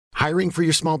Hiring for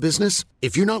your small business?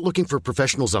 If you're not looking for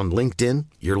professionals on LinkedIn,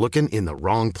 you're looking in the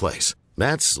wrong place.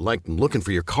 That's like looking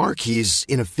for your car keys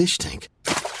in a fish tank.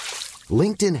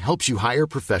 LinkedIn helps you hire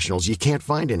professionals you can't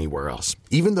find anywhere else,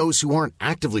 even those who aren't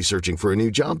actively searching for a new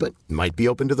job but might be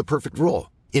open to the perfect role.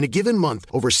 In a given month,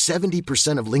 over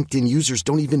 70% of LinkedIn users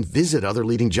don't even visit other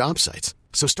leading job sites.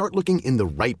 So start looking in the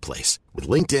right place. With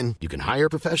LinkedIn, you can hire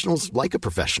professionals like a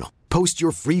professional. Post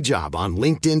your free job on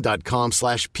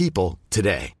linkedin.com/people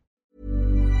today.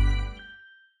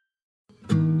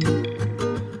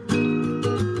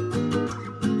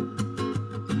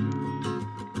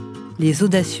 Les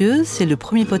Audacieuses, c'est le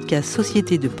premier podcast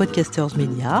Société de Podcasters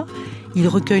Média. Il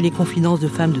recueille les confidences de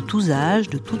femmes de tous âges,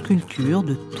 de toute culture,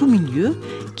 de tout milieu,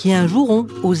 qui un jour ont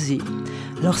osé.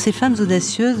 Alors ces femmes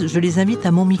audacieuses, je les invite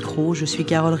à mon micro. Je suis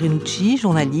Carole Renucci,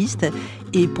 journaliste,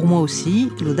 et pour moi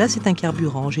aussi, l'audace est un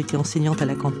carburant. J'étais enseignante à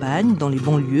la campagne, dans les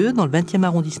banlieues, dans le 20e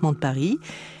arrondissement de Paris,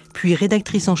 puis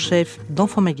rédactrice en chef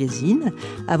d'Enfants Magazine,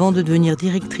 avant de devenir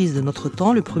directrice de Notre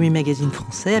Temps, le premier magazine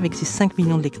français avec ses 5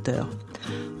 millions de lecteurs.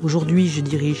 Aujourd'hui, je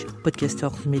dirige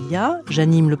Podcasters Média,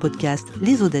 j'anime le podcast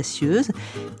Les Audacieuses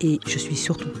et je suis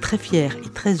surtout très fière et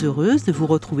très heureuse de vous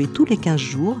retrouver tous les 15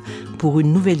 jours pour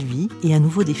une nouvelle vie et un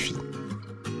nouveau défi.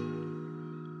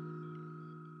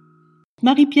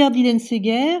 Marie-Pierre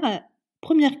Dillen-Séguer,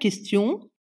 première question.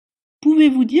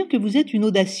 Pouvez-vous dire que vous êtes une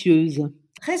audacieuse ?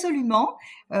 Résolument,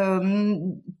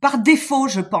 par défaut,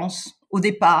 je pense, au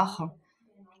départ.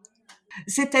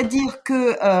 C'est-à-dire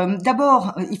que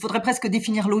d'abord, il faudrait presque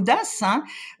définir l'audace.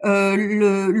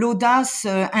 L'audace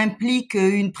implique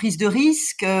une prise de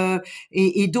risque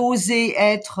et d'oser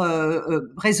être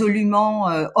résolument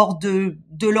hors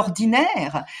de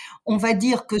l'ordinaire. On va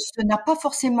dire que ce n'a pas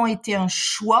forcément été un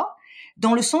choix,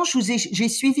 dans le sens où j'ai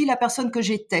suivi la personne que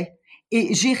j'étais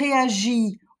et j'ai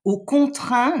réagi aux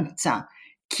contraintes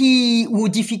ou aux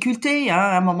difficultés,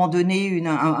 à un moment donné,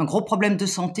 un gros problème de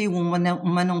santé où on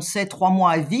m'annonçait 3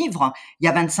 mois à vivre, il y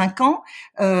a 25 ans,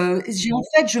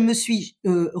 je me suis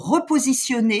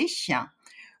repositionnée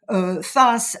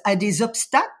face à des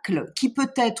obstacles qui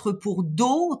peut-être pour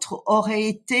d'autres auraient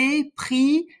été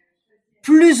pris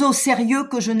plus au sérieux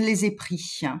que je ne les ai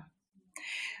pris.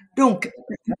 Donc,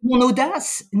 mon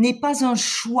audace n'est pas un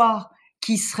choix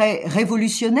qui serait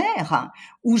révolutionnaire,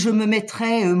 où je me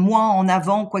mettrais moi en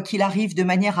avant, quoi qu'il arrive, de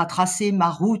manière à tracer ma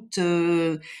route.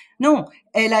 Non,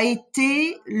 elle a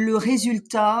été le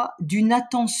résultat d'une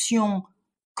attention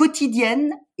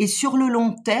quotidienne et sur le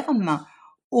long terme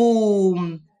au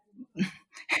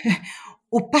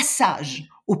passage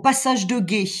de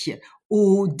gué,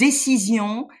 aux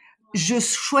décisions. Je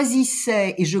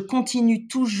choisissais et je continue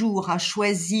toujours à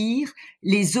choisir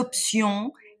les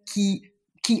options qui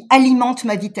alimente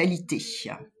ma vitalité.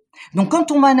 Donc,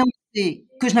 quand on m'a annoncé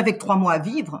que je n'avais que 3 mois à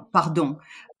vivre,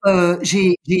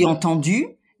 j'ai entendu,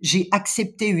 j'ai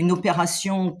accepté une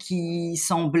opération qui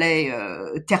semblait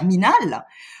terminale,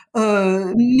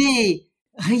 mais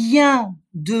rien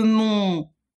de mon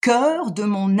cœur, de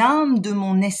mon âme, de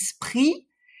mon esprit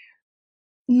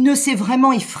ne s'est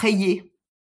vraiment effrayé.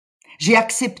 J'ai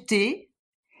accepté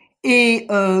et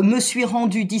me suis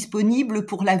rendue disponible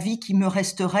pour la vie qui me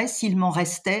resterait s'il m'en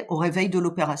restait au réveil de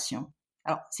l'opération.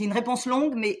 Alors, c'est une réponse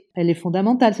longue, mais... Elle est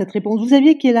fondamentale, cette réponse. Vous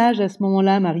aviez quel âge à ce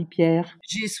moment-là, Marie-Pierre ?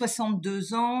 J'ai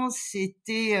 62 ans,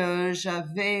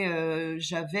 j'avais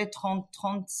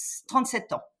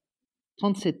 37 ans.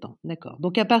 37 ans, d'accord.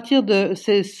 Donc, à partir de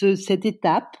cette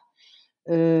étape,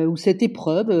 ou cette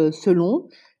épreuve, selon,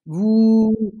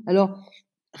 alors,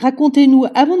 racontez-nous,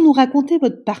 avant de nous raconter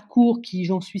votre parcours qui,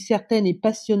 j'en suis certaine, est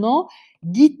passionnant,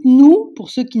 dites-nous, pour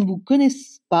ceux qui ne vous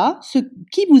connaissent pas,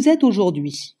 qui vous êtes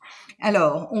aujourd'hui.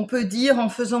 Alors, on peut dire en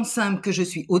faisant simple que je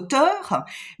suis auteure,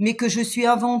 mais que je suis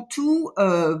avant tout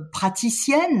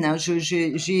praticienne.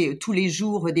 J'ai tous les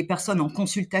jours des personnes en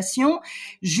consultation.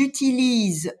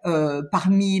 J'utilise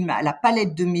parmi la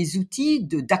palette de mes outils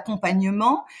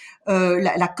d'accompagnement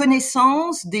la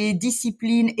connaissance des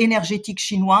disciplines énergétiques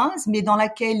chinoises, mais dans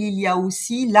laquelle il y a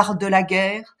aussi l'art de la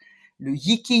guerre, le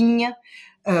yiking,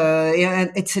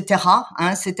 etc.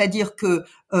 C'est-à-dire que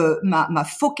ma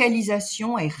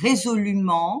focalisation est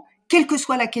résolument, quelle que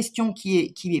soit la question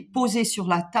qui est posée sur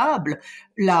la table,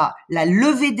 la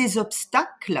levée des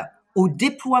obstacles au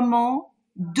déploiement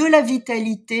de la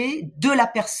vitalité de la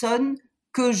personne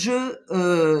que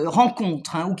je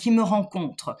rencontre ou qui me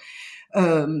rencontre.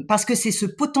 Parce que c'est ce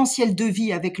potentiel de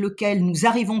vie avec lequel nous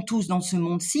arrivons tous dans ce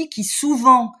monde-ci qui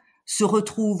souvent se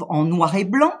retrouve en noir et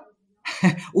blanc,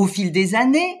 au fil des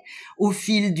années, au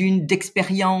fil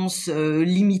d'expériences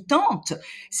limitantes.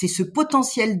 C'est ce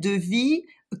potentiel de vie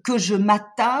que je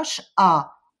m'attache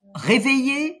à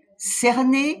réveiller,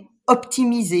 cerner,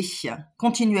 optimisée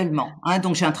continuellement.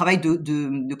 Donc j'ai un travail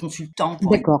de consultant.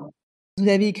 D'accord. Vous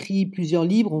avez écrit plusieurs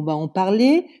livres, on va en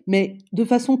parler, mais de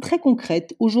façon très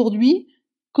concrète, aujourd'hui,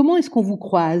 comment est-ce qu'on vous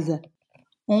croise?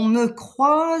 On me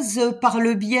croise par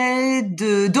le biais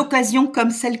d'occasions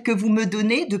comme celle que vous me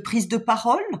donnez, de prise de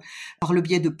parole, par le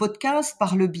biais de podcasts,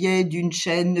 par le biais d'une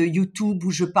chaîne YouTube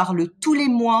où je parle tous les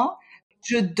mois.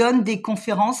 Je donne des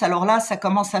conférences. Alors là, ça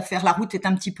commence à faire, la route est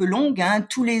un petit peu longue,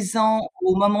 Tous les ans,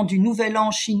 au moment du Nouvel An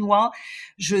chinois,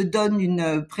 je donne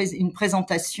une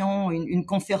présentation, une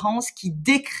conférence qui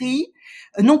décrit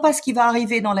non pas ce qui va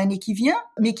arriver dans l'année qui vient,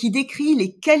 mais qui décrit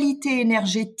les qualités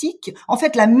énergétiques, en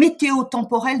fait la météo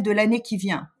temporelle de l'année qui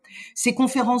vient. Ces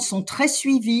conférences sont très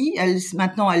suivies.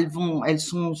 Maintenant, elles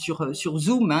sont sur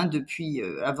Zoom, depuis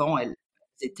avant elles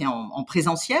étaient en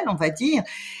présentiel, on va dire,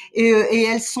 et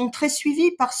elles sont très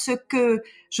suivies parce que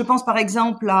je pense par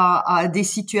exemple à des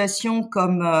situations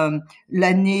comme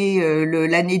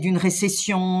l'année d'une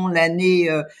récession,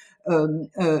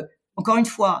 encore une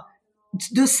fois,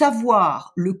 de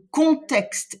savoir le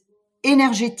contexte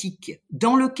énergétique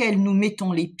dans lequel nous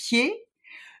mettons les pieds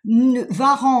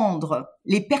va rendre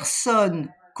les personnes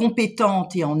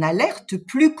compétentes et en alerte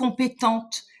plus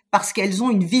compétentes parce qu'elles ont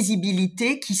une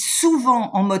visibilité qui souvent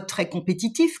en mode très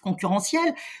compétitif,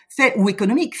 concurrentiel ou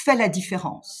économique fait la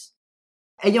différence.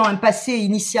 Ayant un passé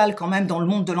initial quand même dans le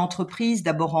monde de l'entreprise,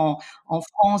 d'abord en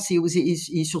France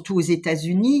et surtout aux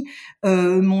États-Unis,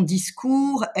 mon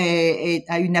discours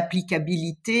a une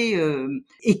applicabilité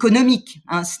économique.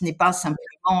 Ce n'est pas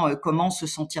simplement comment se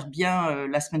sentir bien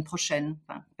la semaine prochaine.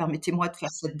 Permettez-moi de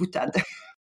faire cette boutade.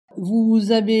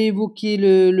 Vous avez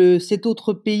évoqué cet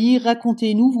autre pays.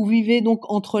 Racontez-nous, vous vivez donc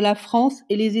entre la France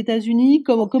et les États-Unis.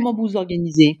 Comment vous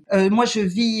organisez? Moi, je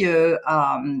vis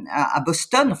à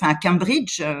Boston, enfin à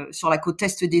Cambridge, sur la côte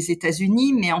est des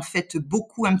États-Unis, mais en fait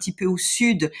beaucoup un petit peu au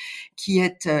sud, qui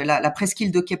est la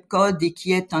presqu'île de Cape Cod et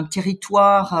qui est un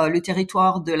territoire, le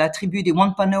territoire de la tribu des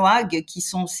Wampanoag, qui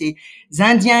sont ces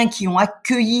Indiens qui ont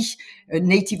accueilli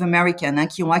Native American,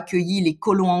 qui ont accueilli les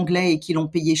colons anglais et qui l'ont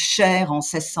payé cher en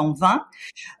 1620.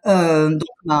 Donc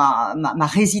ma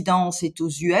résidence est aux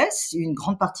US, une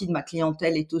grande partie de ma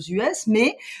clientèle est aux US,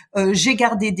 mais j'ai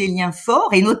gardé des liens forts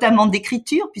et notamment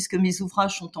d'écriture puisque mes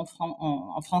ouvrages sont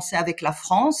en français avec la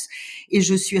France et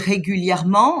je suis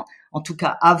régulièrement, en tout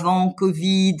cas avant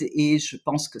Covid, et je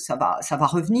pense que ça va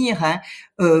revenir,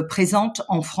 présente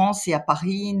en France et à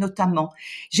Paris notamment.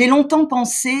 J'ai longtemps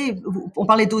pensé, on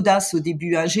parlait d'audace au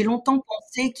début, j'ai longtemps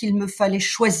pensé qu'il me fallait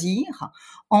choisir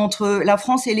entre la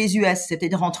France et les US,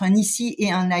 c'est-à-dire entre un ici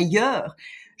et un ailleurs,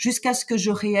 jusqu'à ce que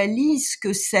je réalise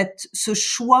que ce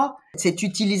choix, cette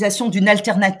utilisation d'une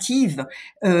alternative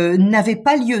n'avait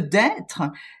pas lieu d'être.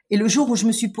 Et le jour où je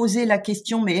me suis posé la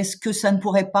question, mais est-ce que ça ne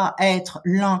pourrait pas être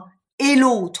l'un et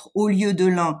l'autre au lieu de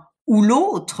l'un ou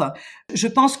l'autre, je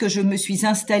pense que je me suis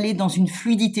installée dans une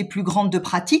fluidité plus grande de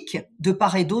pratique de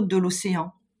part et d'autre de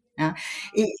l'océan.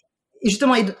 Et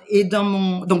justement,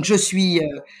 donc je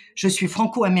suis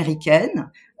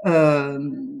franco-américaine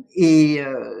et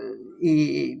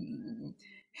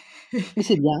Et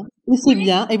c'est bien, et c'est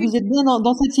bien, et vous êtes bien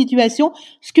dans cette situation.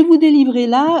 Ce que vous délivrez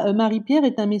là, Marie-Pierre,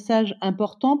 est un message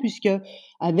important puisque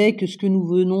avec ce que nous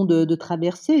venons de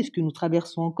traverser et ce que nous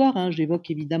traversons encore, j'évoque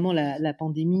évidemment la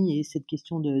pandémie et cette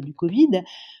question du Covid.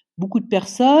 Beaucoup de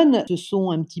personnes se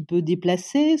sont un petit peu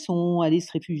déplacées, sont allées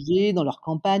se réfugier dans leur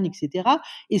campagne, etc.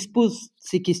 et se posent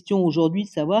ces questions aujourd'hui de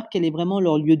savoir quel est vraiment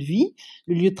leur lieu de vie.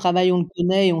 Le lieu de travail, on le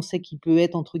connaît et on sait qu'il peut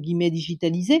être entre guillemets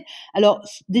 «digitalisé». Alors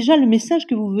déjà, le message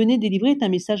que vous venez de délivrer est un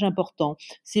message important.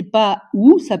 C'est pas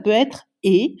ou, ça peut être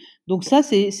et. Donc ça,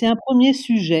 c'est un premier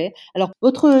sujet. Alors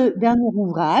votre dernier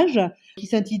ouvrage, qui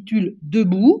s'intitule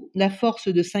 «Debout, la force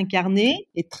de s'incarner»,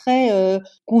 est très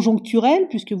conjoncturel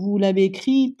puisque vous l'avez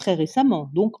écrit très récemment,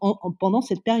 donc pendant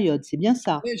cette période, c'est bien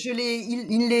ça?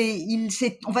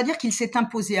 On va dire qu'il s'est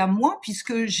imposé à moi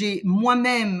puisque j'ai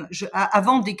moi-même,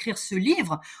 avant d'écrire ce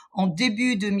livre, en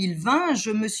début 2020,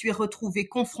 je me suis retrouvée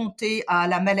confrontée à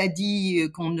la maladie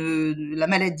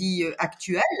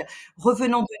actuelle,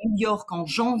 revenant de New York en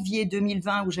janvier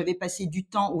 2020 où j'avais passé du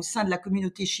temps au sein de la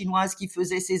communauté chinoise qui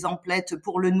faisait ses emplettes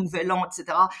pour le Nouvel An,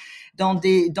 etc., dans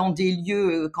des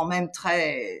lieux quand même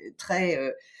très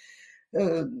où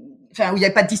il n'y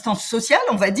avait pas de distance sociale,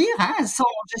 on va dire, sans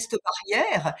geste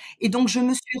barrière. Et donc, je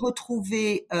me suis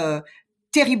retrouvée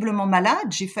terriblement malade.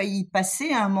 J'ai failli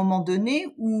passer à un moment donné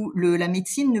où la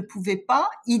médecine ne pouvait pas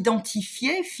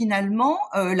identifier finalement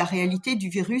la réalité du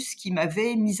virus qui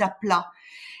m'avait mise à plat.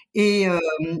 Et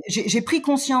j'ai pris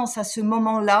conscience à ce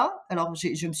moment-là, alors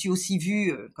je me suis aussi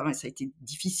vue, quand même ça a été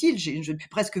difficile, je me suis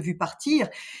presque vue partir,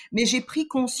 mais j'ai pris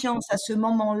conscience à ce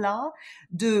moment-là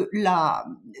de la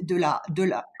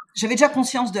j'avais déjà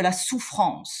conscience de la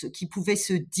souffrance qui pouvait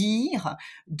se dire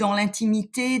dans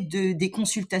l'intimité des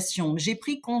consultations. J'ai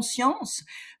pris conscience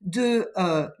de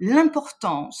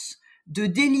l'importance de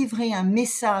délivrer un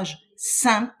message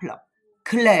simple,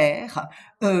 clair,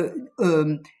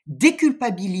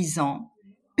 déculpabilisant,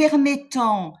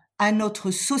 permettant à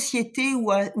notre société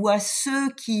ou à ceux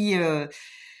qui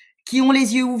ont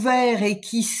les yeux ouverts et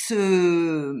qui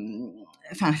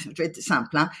enfin, je vais être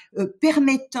simple, hein,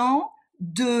 permettant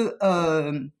de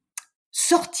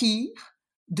sortir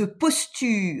de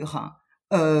postures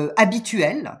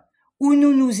habituelles où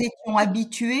nous nous étions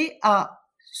habitués à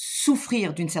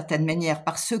souffrir d'une certaine manière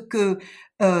parce que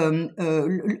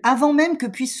avant même que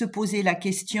puisse se poser la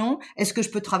question, est-ce que je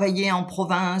peux travailler en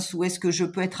province ou est-ce que je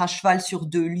peux être à cheval sur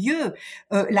 2 lieux,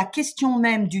 la question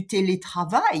même du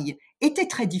télétravail était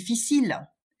très difficile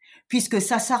puisque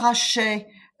ça s'arrachait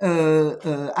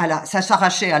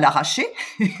à l'arraché.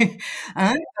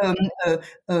 Hein,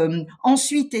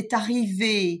 ensuite est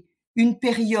arrivée une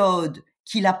période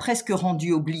qui l'a presque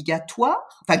rendu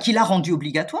obligatoire, enfin qui l'a rendu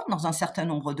obligatoire dans un certain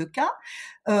nombre de cas,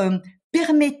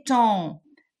 permettant,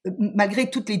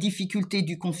 malgré toutes les difficultés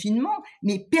du confinement,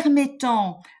 mais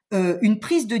permettant une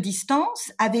prise de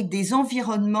distance avec des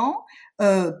environnements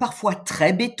parfois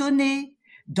très bétonnés,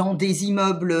 dans des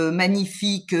immeubles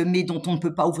magnifiques mais dont on ne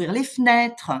peut pas ouvrir les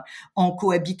fenêtres, en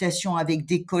cohabitation avec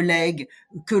des collègues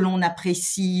que l'on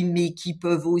apprécie mais qui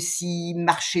peuvent aussi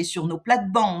marcher sur nos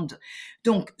plates-bandes.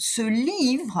 Donc ce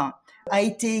livre a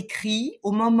été écrit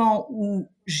au moment où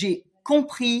j'ai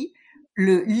compris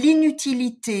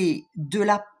l'inutilité de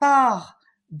la part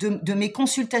de mes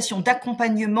consultations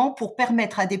d'accompagnement pour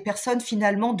permettre à des personnes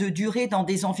finalement de durer dans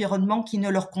des environnements qui ne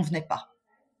leur convenaient pas.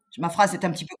 Ma phrase est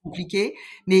un petit peu compliquée,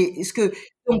 mais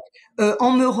donc,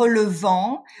 en me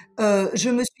relevant, je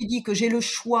me suis dit que j'ai le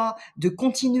choix de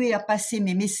continuer à passer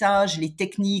mes messages, les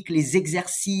techniques, les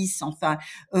exercices, enfin,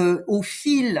 au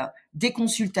fil des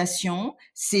consultations.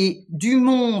 C'est du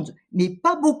monde, mais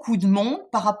pas beaucoup de monde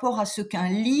par rapport à ce qu'un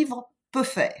livre peut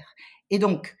faire. Et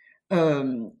donc,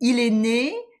 il est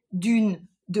né d'une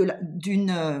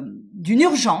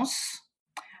urgence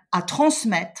à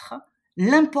transmettre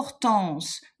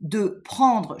l'importance de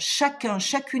prendre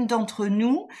chacune d'entre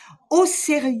nous au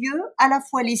sérieux, à la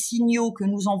fois les signaux que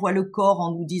nous envoie le corps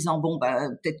en nous disant bon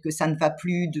peut-être que ça ne va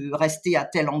plus de rester à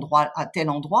tel endroit,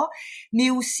 mais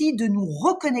aussi de nous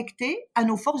reconnecter à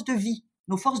nos forces de vie,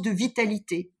 nos forces de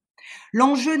vitalité.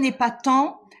 L'enjeu n'est pas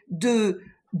tant de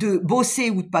bosser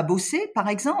ou de pas bosser, par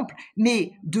exemple,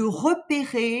 mais de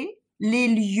repérer les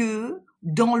lieux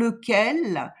dans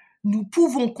lesquels nous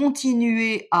pouvons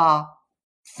continuer à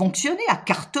fonctionner, à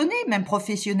cartonner, même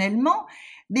professionnellement,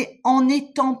 mais en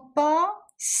n'étant pas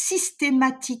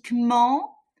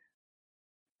systématiquement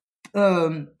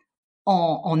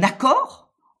en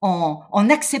accord, en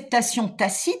acceptation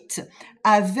tacite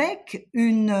avec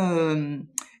comment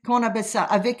on appelle ça,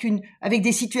 avec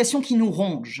des situations qui nous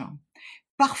rongent.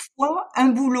 Parfois, un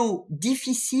boulot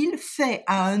difficile fait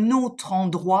à un autre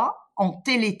endroit, en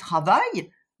télétravail,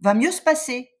 va mieux se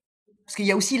passer. Parce qu'il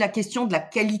y a aussi la question de la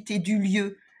qualité du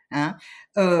lieu. Hein.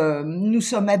 Nous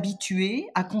sommes habitués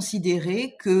à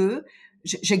considérer que,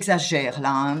 j'exagère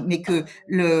là, hein, mais que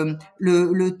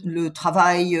le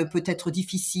travail peut être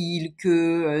difficile,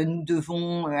 que nous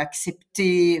devons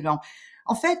accepter.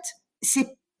 En fait,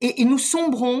 et nous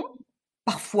sombrons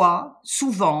parfois,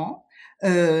 souvent.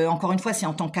 Encore une fois, c'est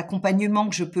en tant qu'accompagnant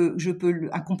que je peux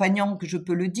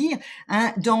le dire,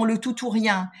 hein, dans le tout ou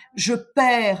rien. Je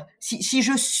perds, si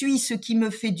je suis ce qui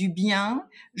me fait du bien,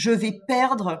 je vais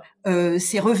perdre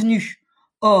ces revenus.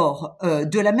 Or,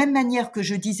 de la même manière que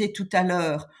je disais tout à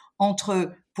l'heure,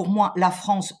 entre, pour moi, la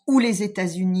France ou les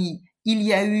États-Unis, il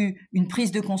y a eu une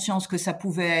prise de conscience que ça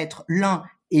pouvait être l'un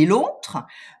et l'autre,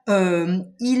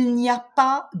 il n'y a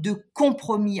pas de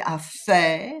compromis à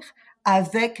faire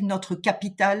avec notre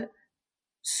capital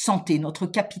santé, notre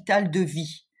capital de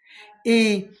vie.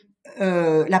 Et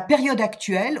la période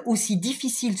actuelle, aussi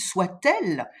difficile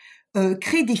soit-elle,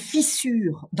 crée des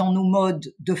fissures dans nos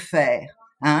modes de faire.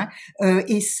 Hein.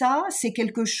 Et ça, c'est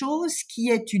quelque chose qui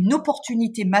est une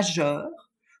opportunité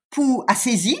majeure à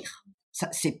saisir.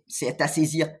 C'est à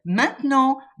saisir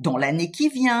maintenant, dans l'année qui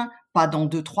vient, pas dans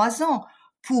 2-3 ans,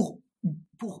 pour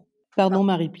Pardon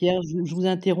Marie-Pierre, je vous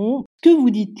interromps. Ce que vous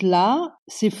dites là,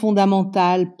 c'est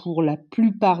fondamental pour la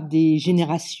plupart des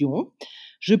générations.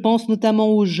 Je pense notamment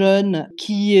aux jeunes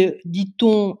qui,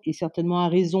 dit-on, et certainement à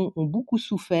raison, ont beaucoup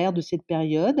souffert de cette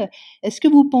période. Est-ce que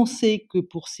vous pensez que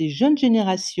pour ces jeunes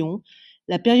générations,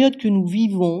 la période que nous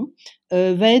vivons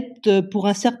va être, pour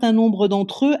un certain nombre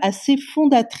d'entre eux, assez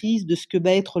fondatrice de ce que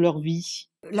va être leur vie?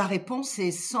 La réponse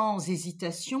est sans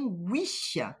hésitation oui.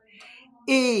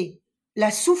 Et la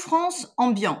souffrance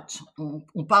ambiante,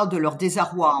 on parle de leur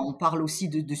désarroi, on parle aussi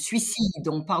de suicide,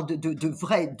 on parle de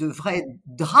vrais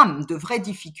drames, de vraies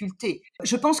difficultés.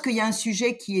 Je pense qu'il y a un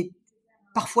sujet qui est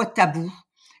parfois tabou,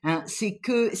 hein, c'est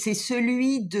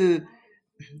celui de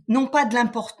non pas de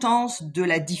l'importance de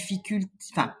la difficulté,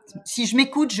 enfin, si je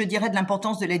m'écoute, je dirais de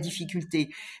l'importance de la difficulté,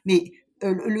 mais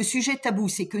le sujet tabou,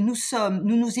 c'est que nous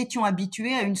nous étions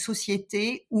habitués à une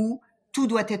société où tout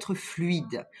doit être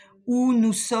fluide, où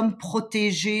nous sommes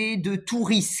protégés de tout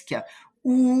risque,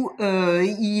 où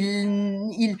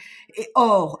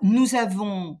or, nous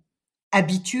avons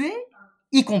habitué,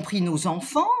 y compris nos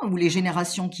enfants ou les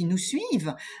générations qui nous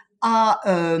suivent, à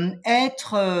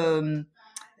être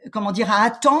à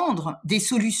attendre des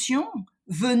solutions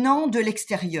venant de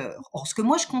l'extérieur. Or, ce que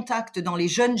moi je contacte dans les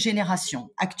jeunes générations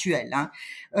actuelles,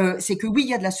 c'est que oui, il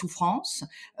y a de la souffrance,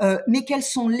 mais qu'elles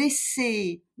sont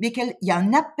laissées, il y a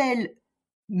un appel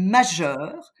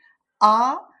majeur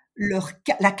à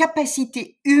la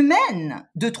capacité humaine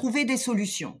de trouver des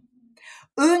solutions.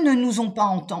 Eux ne nous ont pas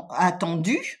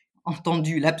entendu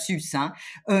lapsus,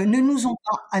 ne nous ont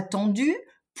pas attendus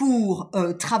pour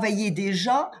travailler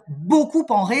déjà beaucoup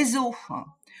en réseau,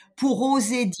 pour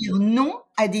oser dire non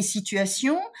à des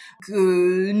situations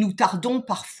que nous tardons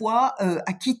parfois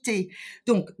à quitter.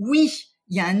 Donc oui,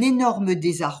 il y a un énorme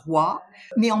désarroi,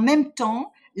 mais en même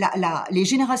temps, les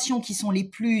générations qui sont les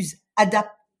plus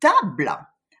adaptables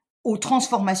aux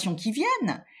transformations qui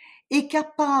viennent est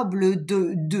capable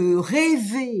de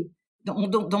rêver.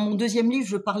 Dans mon deuxième livre,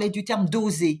 je parlais du terme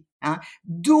d'oser,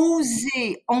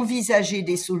 d'oser envisager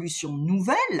des solutions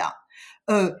nouvelles,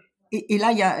 et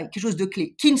là, il y a quelque chose de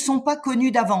clé, qui ne sont pas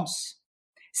connues d'avance.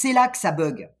 C'est là que ça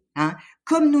bug.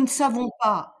 Comme nous ne savons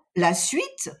pas la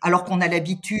suite, alors qu'on a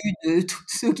l'habitude, tous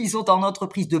ceux qui sont en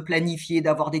entreprise, de planifier,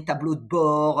 d'avoir des tableaux de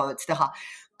bord, etc.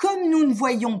 Comme nous ne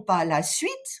voyons pas la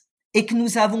suite et que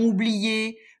nous avons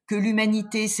oublié que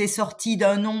l'humanité s'est sortie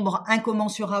d'un nombre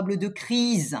incommensurable de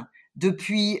crises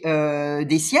depuis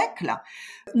des siècles,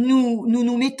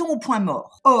 nous mettons au point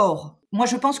mort. Or, moi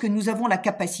je pense que nous avons la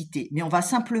capacité, mais on va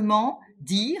simplement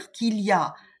dire qu'il y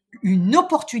a une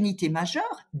opportunité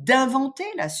majeure d'inventer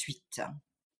la suite.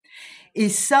 Et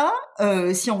ça,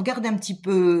 si on regarde un petit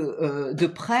peu de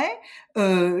près,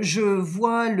 je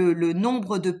vois le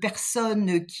nombre de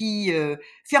personnes qui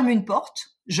ferment une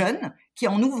porte, jeunes, qui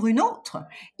en ouvrent une autre.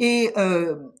 Et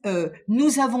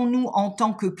nous avons, nous, en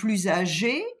tant que plus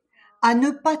âgés, à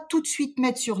ne pas tout de suite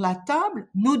mettre sur la table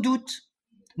nos doutes,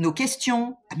 nos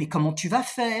questions. Ah, mais comment tu vas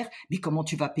faire? Mais comment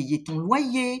tu vas payer ton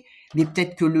loyer? Mais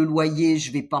peut-être que le loyer,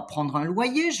 je vais pas prendre un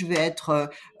loyer, je vais être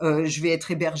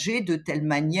hébergé de telle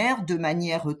manière, de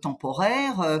manière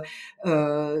temporaire.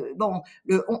 À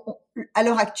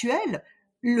l'heure actuelle,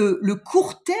 le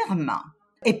court terme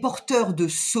est porteur de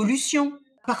solutions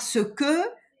parce que,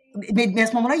 mais à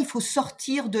ce moment-là, il faut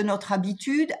sortir de notre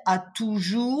habitude à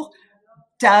toujours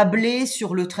tabler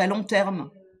sur le très long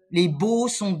terme. Les baux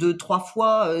sont de 3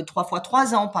 fois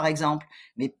 3 ans, par exemple.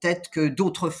 Mais peut-être que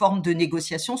d'autres formes de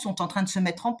négociation sont en train de se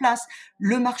mettre en place.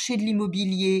 Le marché de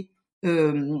l'immobilier,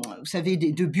 vous savez,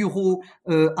 de bureaux,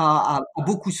 a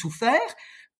beaucoup souffert,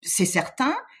 c'est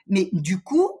certain. Mais du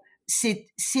coup,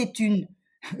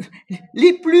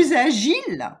 les plus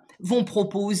agiles vont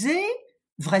proposer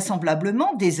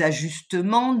vraisemblablement des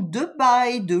ajustements de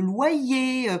bail, de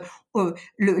loyer.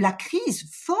 La crise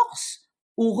force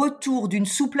au retour d'une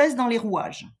souplesse dans les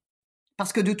rouages.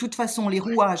 Parce que de toute façon, les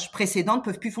rouages précédents ne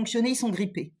peuvent plus fonctionner, ils sont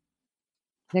grippés.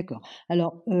 D'accord.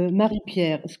 Alors,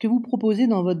 Marie-Pierre, ce que vous proposez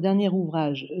dans votre dernier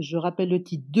ouvrage, je rappelle le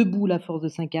titre « Debout, la force de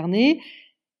s'incarner »,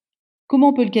 comment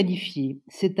on peut le qualifier?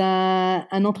 C'est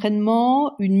un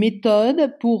entraînement, une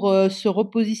méthode pour se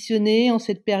repositionner en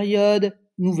cette période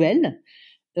nouvelle,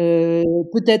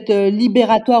 peut-être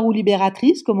libératoire ou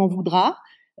libératrice, comme on voudra.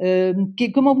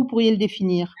 Comment vous pourriez le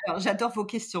définir? Alors, j'adore vos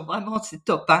questions, vraiment, c'est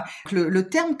top. Le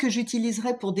terme que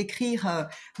j'utiliserai pour décrire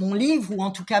mon livre, ou en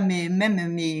tout cas mes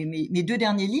 2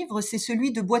 derniers livres, c'est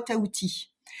celui de boîte à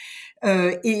outils.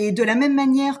 Et de la même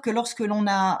manière que lorsque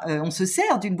on se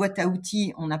sert d'une boîte à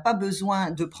outils, on n'a pas besoin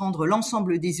de prendre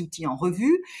l'ensemble des outils en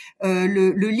revue.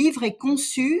 Le livre est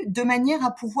conçu de manière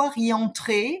à pouvoir y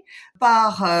entrer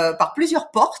par plusieurs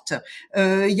portes.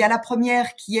 Il y a la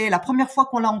première qui est la première fois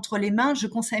qu'on l'a entre les mains. Je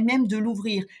conseille même de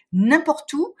l'ouvrir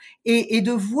n'importe où et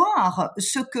de voir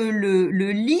ce que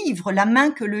le livre, la main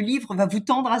que le livre va vous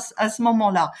tendre à ce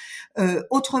moment-là.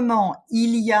 Autrement,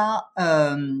 il y a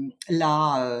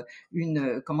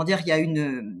il y a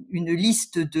une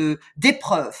liste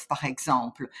d'épreuves, par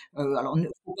exemple. Alors, il ne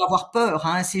faut pas avoir peur,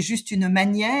 hein, c'est juste une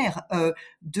manière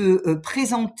de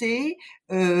présenter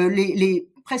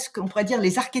presque, on pourrait dire,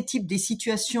 les archétypes des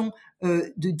situations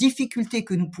de difficultés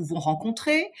que nous pouvons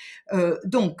rencontrer.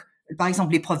 Donc, par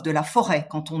exemple, l'épreuve de la forêt,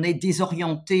 quand on est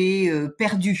désorienté,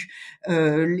 perdu.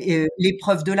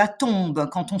 L'épreuve de la tombe,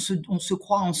 quand on se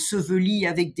croit enseveli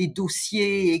avec des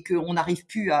dossiers et qu'on n'arrive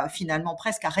plus finalement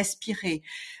presque à respirer.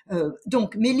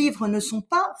 Donc, mes livres ne sont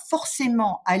pas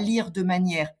forcément à lire de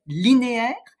manière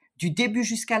linéaire, du début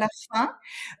jusqu'à la fin.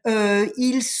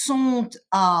 Ils sont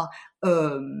à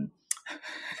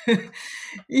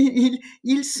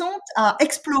ils sont à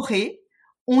explorer.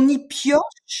 On y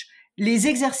pioche les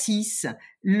exercices,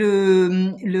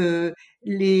 peut-être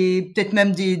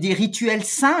même des rituels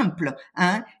simples,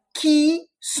 hein, qui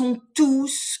sont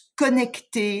tous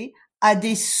connectés à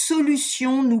des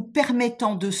solutions nous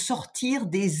permettant de sortir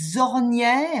des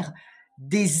ornières,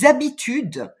 des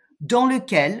habitudes dans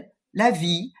lesquelles la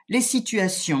vie, les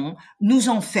situations nous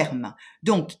enferment.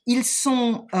 Donc,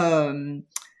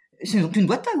 c'est donc une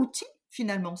boîte à outils,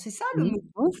 finalement. C'est ça le mot.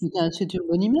 Oui, c'est une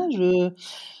bonne image.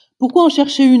 Pourquoi en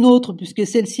chercher une autre puisque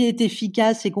celle-ci est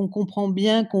efficace et qu'on comprend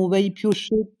bien qu'on va y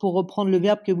piocher, pour reprendre le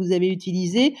verbe que vous avez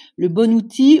utilisé, le bon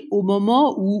outil au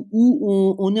moment où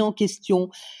on est en question.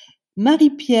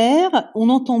 Marie-Pierre, on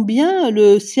entend bien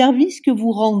le service que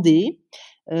vous rendez.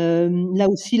 Là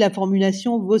aussi, la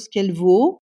formulation vaut ce qu'elle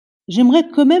vaut. J'aimerais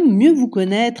quand même mieux vous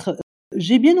connaître.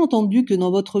 J'ai bien entendu que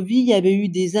dans votre vie, il y avait eu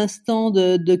des instants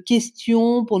de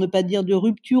questions, pour ne pas dire de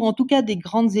rupture, en tout cas des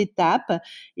grandes étapes,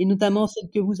 et notamment celle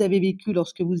que vous avez vécue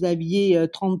lorsque vous aviez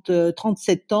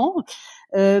 37 ans.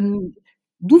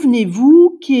 D'où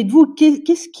venez-vous? Qui êtes-vous?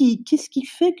 Qu'est-ce qui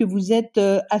fait que vous êtes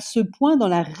à ce point dans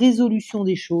la résolution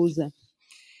des choses?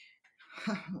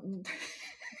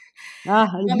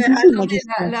 Ah, elle est Non mais difficile, ma attendez,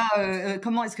 question.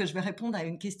 comment est-ce que je vais répondre à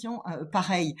une question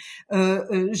pareille?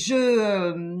 J'ai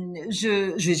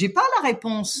pas la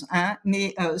réponse, hein,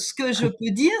 mais ce que je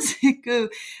peux dire, c'est que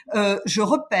je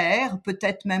repère,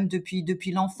 peut-être même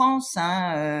depuis l'enfance,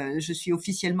 hein, je suis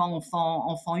officiellement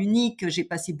enfant unique. J'ai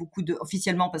passé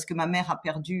officiellement parce que ma mère a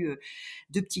perdu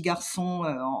 2 petits garçons,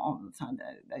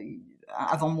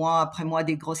 avant moi, après moi,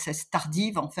 des grossesses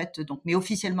tardives en fait. Donc, mais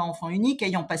officiellement enfant unique,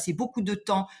 ayant passé beaucoup de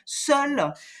temps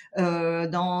seule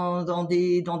dans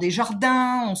des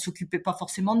jardins, on s'occupait pas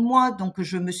forcément de moi, donc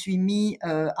je me suis mis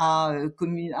à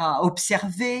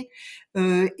observer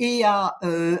et à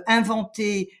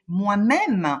inventer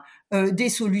moi-même des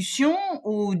solutions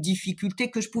aux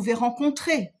difficultés que je pouvais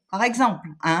rencontrer. Par exemple,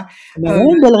 hein. Ben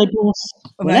voilà une belle réponse.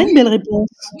 Voilà une Oui, belle réponse.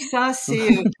 ça,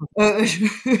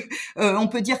 on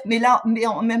peut dire, mais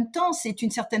en même temps, c'est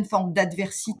une certaine forme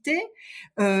d'adversité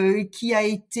qui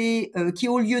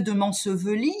au lieu de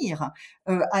m'ensevelir,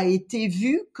 a été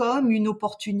vue comme une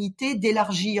opportunité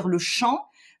d'élargir le champ.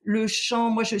 Le champ,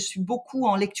 moi, je suis beaucoup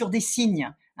en lecture des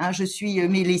signes. Hein,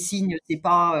 mais les signes, c'est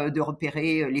pas de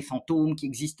repérer les fantômes qui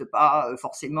n'existent pas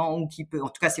forcément ou en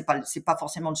tout cas, c'est pas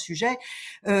forcément le sujet.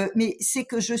 Mais c'est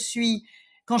que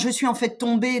quand je suis en fait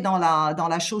tombée dans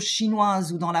la chose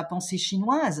chinoise ou dans la pensée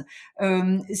chinoise,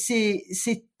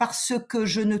 c'est parce que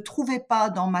je ne trouvais pas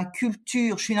dans ma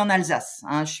culture, je suis née en Alsace,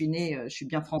 hein, je suis née, je suis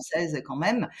bien française quand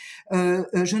même,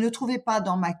 je ne trouvais pas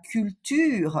dans ma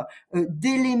culture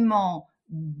d'éléments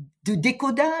de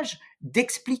décodage,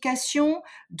 d'explication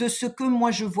de ce que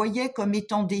moi je voyais comme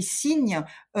étant des signes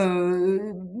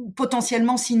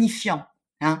potentiellement signifiants.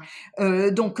 Hein.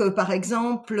 Donc, par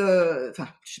exemple,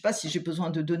 je sais pas si j'ai besoin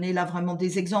de donner là vraiment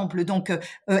des exemples. Donc,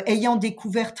 ayant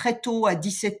découvert très tôt, à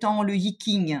 17 ans, le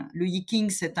Yiking. Le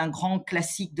Yiking, c'est un grand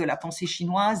classique de la pensée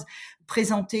chinoise,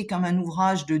 présenté comme un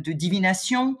ouvrage de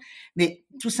divination, mais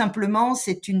tout simplement,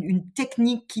 c'est une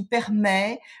technique qui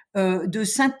permet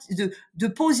de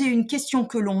poser une question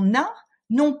que l'on a,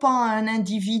 non pas à un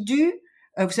individu.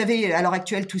 Vous savez, à l'heure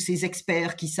actuelle, tous ces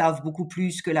experts qui savent beaucoup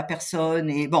plus que la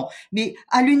personne, mais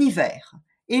à l'univers.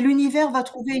 Et l'univers va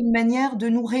trouver une manière de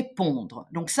nous répondre.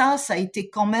 Donc ça a été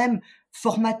quand même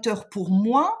formateur pour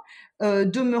moi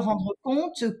de me rendre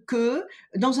compte que,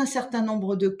 dans un certain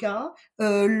nombre de cas,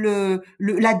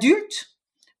 l'adulte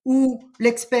où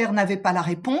l'expert n'avait pas la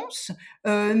réponse,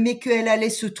 mais qu'elle allait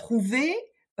se trouver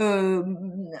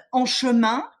en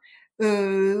chemin,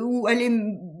 où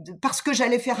parce que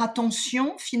j'allais faire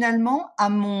attention finalement à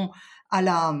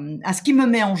ce qui me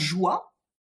met en joie.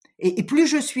 Et plus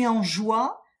je suis en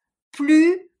joie,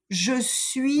 plus je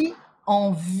suis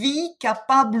en vie,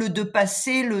 capable de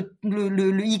passer le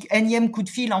énième coup de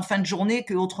fil en fin de journée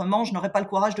que autrement je n'aurais pas le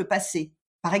courage de passer,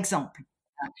 par exemple.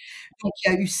 Donc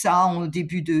il y a eu ça en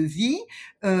début de vie,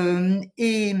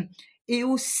 et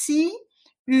aussi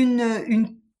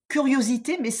une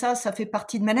curiosité, mais ça fait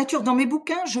partie de ma nature. Dans mes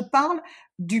bouquins, je parle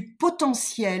du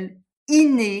potentiel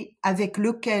inné avec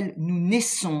lequel nous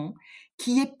naissons,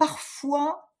 qui est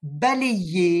parfois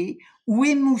balayé ou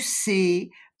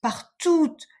émoussé par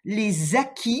toutes les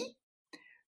acquis.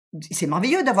 C'est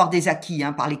merveilleux d'avoir des acquis,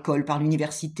 par l'école, par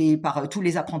l'université, par tous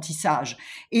les apprentissages.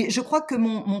 Et je crois que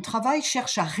mon travail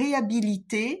cherche à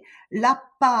réhabiliter la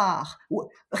part,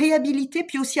 réhabiliter,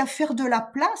 puis aussi à faire de la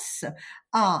place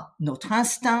à notre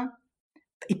instinct,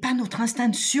 et pas notre instinct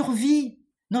de survie,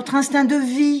 notre instinct de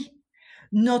vie,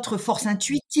 notre force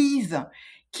intuitive,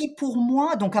 qui pour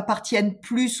moi donc appartiennent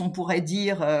plus, on pourrait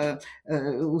dire,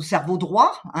 au cerveau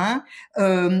droit, à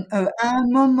un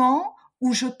moment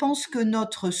où je pense que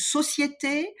notre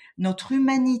société, notre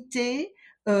humanité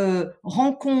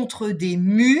rencontre des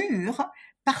murs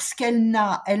parce elle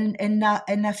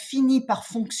n'a fini par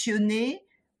fonctionner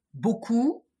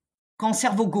beaucoup qu'en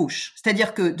cerveau gauche,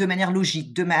 c'est-à-dire que de manière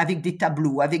logique, avec des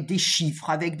tableaux, avec des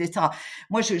chiffres, avec des etc.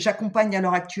 Moi, j'accompagne à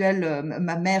l'heure actuelle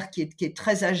ma mère qui est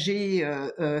très âgée,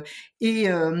 et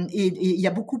il y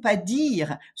a beaucoup à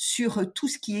dire sur tout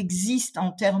ce qui existe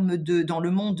en termes dans le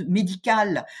monde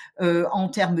médical, en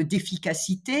termes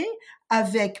d'efficacité,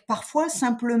 avec parfois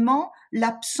simplement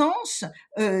l'absence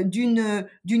d'une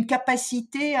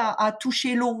capacité à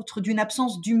toucher l'autre, d'une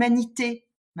absence d'humanité.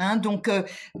 Donc,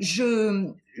 j'ai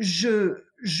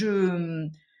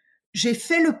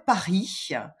fait le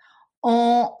pari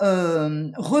en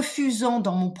refusant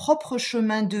dans mon propre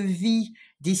chemin de vie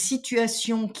des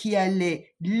situations qui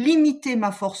allaient limiter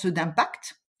ma force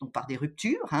d'impact, donc par des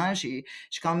ruptures. J'ai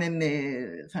quand même,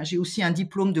 j'ai aussi un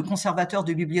diplôme de conservateur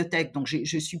de bibliothèque, donc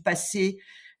je suis passée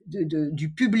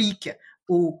du public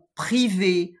au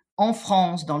privé en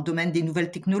France, dans le domaine des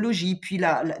nouvelles technologies, puis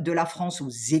de la France aux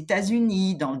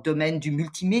États-Unis, dans le domaine du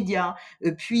multimédia.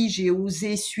 Puis j'ai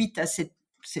osé, suite à ce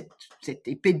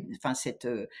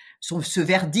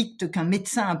verdict qu'un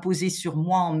médecin a posé sur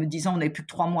moi en me disant on n'avait plus que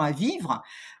 3 mois à vivre,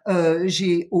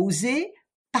 j'ai osé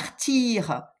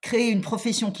partir, créer une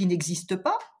profession qui n'existe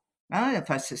pas.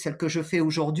 C'est celle que je fais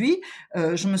aujourd'hui.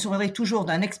 Je me souviendrai toujours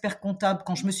d'un expert comptable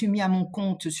quand je me suis mis à mon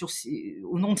compte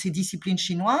au nom de ces disciplines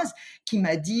chinoises, qui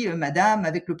m'a dit Madame,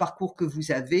 avec le parcours que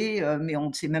vous avez, mais on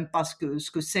ne sait même pas ce que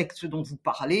c'est que ce dont vous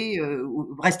parlez,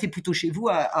 restez plutôt chez vous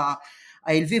à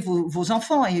élever vos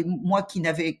enfants. Et moi qui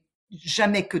n'avais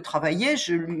jamais que travaillé,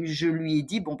 je lui ai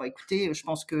dit écoutez, je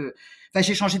pense que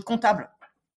j'ai changé de comptable.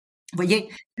 Vous voyez,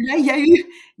 là, il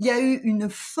y a eu une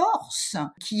force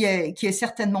qui est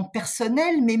certainement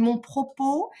personnelle, mais mon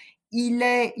propos, il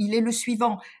est le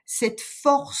suivant. Cette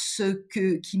force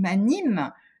qui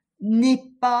m'anime n'est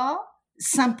pas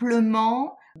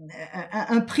simplement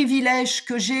un privilège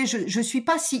que j'ai. Je suis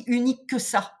pas si unique que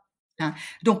ça.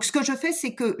 Donc, ce que je fais,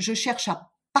 c'est que je cherche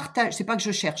à partager. C'est pas que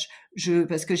je cherche,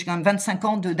 parce que j'ai quand même 25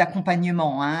 ans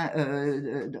d'accompagnement,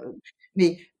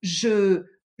 mais je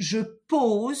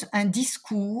pose un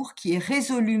discours qui est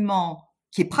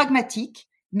pragmatique,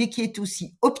 mais qui est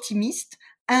aussi optimiste,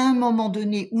 à un moment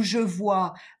donné où je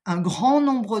vois un grand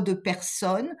nombre de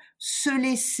personnes se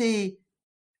laisser,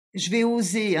 je vais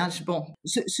oser,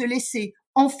 se laisser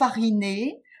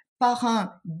enfariner par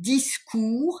un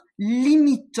discours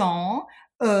limitant,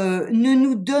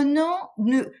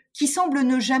 qui semble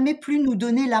ne jamais plus nous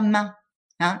donner la main.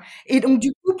 Et donc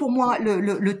du coup, pour moi,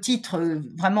 le titre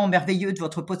vraiment merveilleux de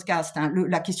votre podcast,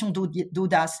 la question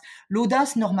d'audace.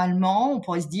 L'audace, normalement, on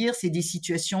pourrait se dire, c'est des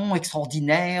situations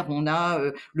extraordinaires, on a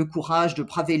le courage de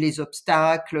braver les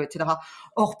obstacles, etc.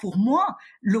 Or, pour moi,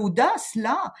 l'audace,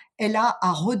 là, elle a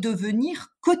à redevenir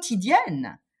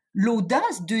quotidienne.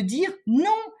 L'audace de dire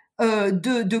non,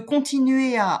 de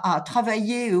continuer à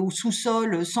travailler au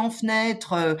sous-sol sans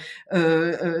fenêtre,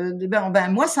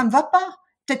 moi ça me va pas.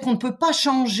 Peut-être qu'on ne peut pas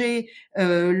changer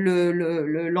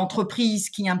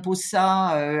l'entreprise qui impose ça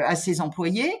à ses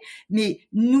employés, mais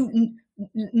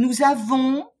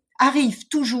arrivent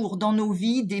toujours dans nos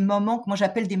vies des moments que moi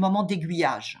j'appelle des moments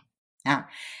d'aiguillage.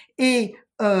 Et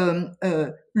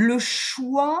le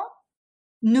choix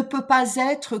ne peut pas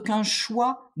être qu'un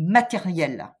choix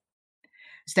matériel.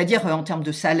 C'est-à-dire en termes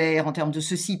de salaire, en termes de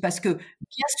ceci, parce que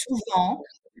bien souvent,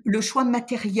 le choix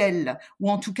matériel, ou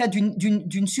en tout cas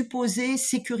d'une supposée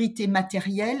sécurité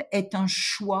matérielle, est un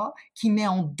choix qui met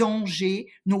en danger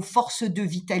nos forces de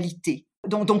vitalité.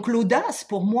 Donc l'audace,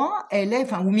 pour moi, elle est,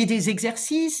 ou mes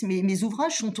exercices, mes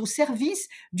ouvrages sont au service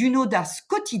d'une audace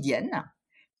quotidienne,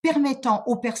 permettant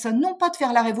aux personnes non pas de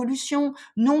faire la révolution,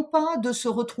 non pas de se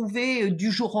retrouver du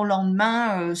jour au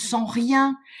lendemain sans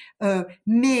rien,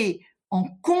 mais en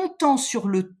comptant sur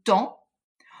le temps,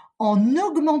 en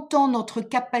augmentant notre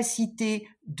capacité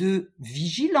de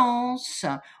vigilance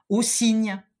aux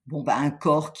signes. Un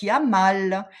corps qui a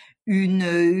mal,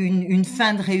 une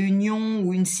fin de réunion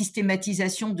ou une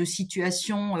systématisation de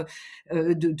situations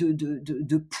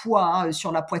de poids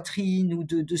sur la poitrine ou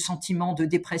de sentiments de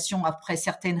dépression après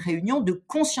certaines réunions, de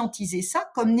conscientiser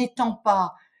ça comme étant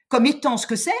ce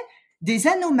que c'est, des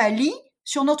anomalies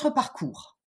sur notre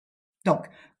parcours. Donc,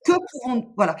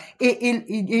 voilà. Et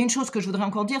une chose que je voudrais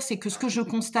encore dire, c'est que ce que je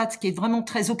constate, ce qui est vraiment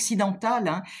très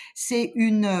occidental, c'est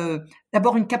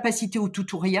d'abord une capacité au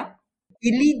tout ou rien, et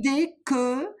l'idée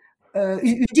que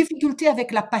une difficulté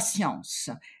avec la patience.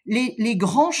 Les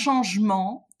grands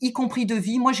changements, y compris de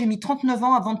vie, moi j'ai mis 39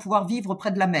 ans avant de pouvoir vivre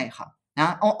près de la mer.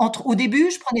 Au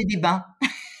début, je prenais des bains.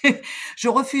 Je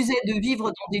refusais de vivre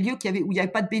dans des lieux où il n'y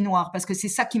avait pas de baignoire, parce que c'est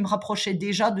ça qui me rapprochait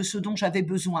déjà de ce dont j'avais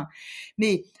besoin.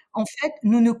 Mais en fait,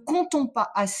 nous ne comptons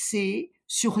pas assez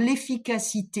sur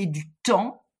l'efficacité du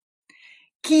temps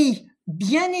qui,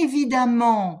 bien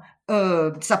évidemment,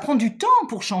 ça prend du temps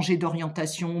pour changer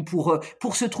d'orientation,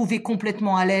 pour se trouver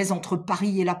complètement à l'aise entre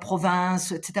Paris et la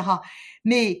province, etc.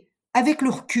 Mais avec le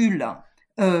recul,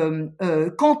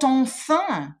 quand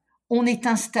enfin on est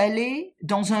installé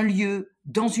dans un lieu,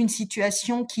 dans une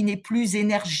situation qui n'est plus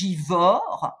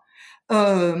énergivore,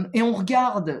 et on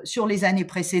regarde sur les années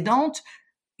précédentes,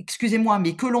 excusez-moi,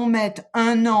 mais que l'on mette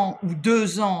 1 an ou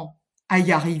 2 ans à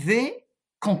y arriver,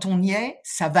 quand on y est,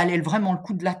 ça valait vraiment le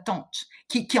coup de l'attente,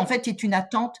 qui en fait est une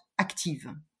attente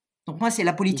active. Donc moi, c'est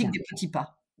la politique des petits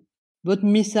pas. Votre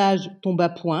message tombe à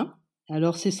point.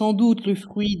 Alors c'est sans doute le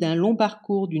fruit d'un long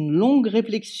parcours, d'une longue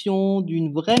réflexion,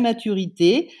 d'une vraie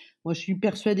maturité. Moi, je suis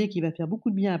persuadée qu'il va faire beaucoup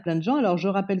de bien à plein de gens. Alors je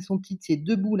rappelle son titre, c'est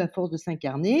Debout, la force de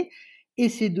s'incarner. Et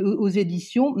c'est aux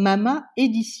éditions Mama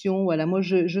Édition. Voilà, moi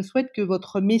je souhaite que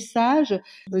votre message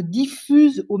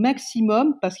diffuse au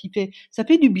maximum parce ça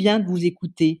fait du bien de vous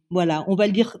écouter. Voilà, on va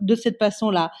le dire de cette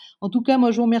façon-là. En tout cas,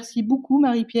 moi je vous remercie beaucoup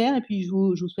Marie-Pierre et puis je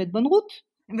vous souhaite bonne route.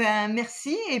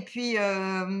 Merci et puis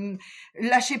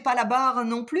lâchez pas la barre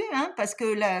non plus, parce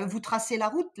que vous tracez la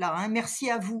route là. Merci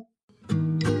à vous.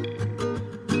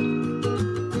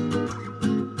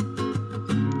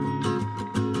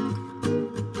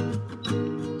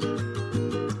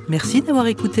 Merci d'avoir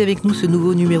écouté avec nous ce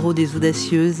nouveau numéro des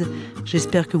Audacieuses.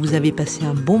 J'espère que vous avez passé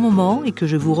un bon moment et que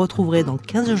je vous retrouverai dans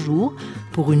 15 jours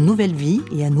pour une nouvelle vie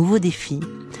et un nouveau défi.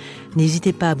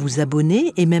 N'hésitez pas à vous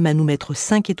abonner et même à nous mettre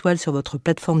 5 étoiles sur votre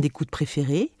plateforme d'écoute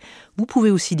préférée. Vous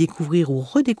pouvez aussi découvrir ou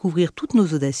redécouvrir toutes nos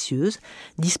Audacieuses,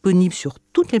 disponibles sur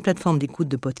toutes les plateformes d'écoute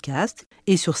de podcast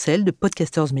et sur celle de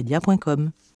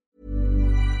podcastersmedia.com.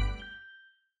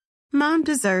 Mom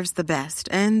deserves the best,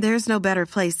 and there's no better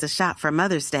place to shop for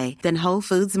Mother's Day than Whole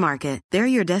Foods Market. They're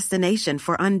your destination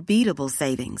for unbeatable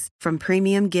savings, from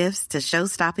premium gifts to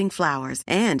show-stopping flowers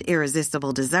and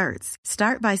irresistible desserts.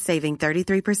 Start by saving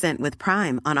 33% with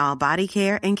Prime on all body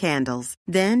care and candles.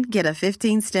 Then get a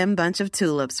 15-stem bunch of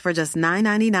tulips for just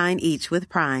 $9.99 each with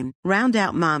Prime. Round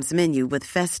out Mom's menu with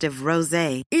festive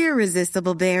rosé,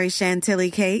 irresistible berry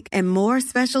chantilly cake, and more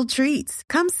special treats.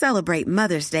 Come celebrate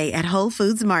Mother's Day at Whole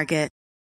Foods Market.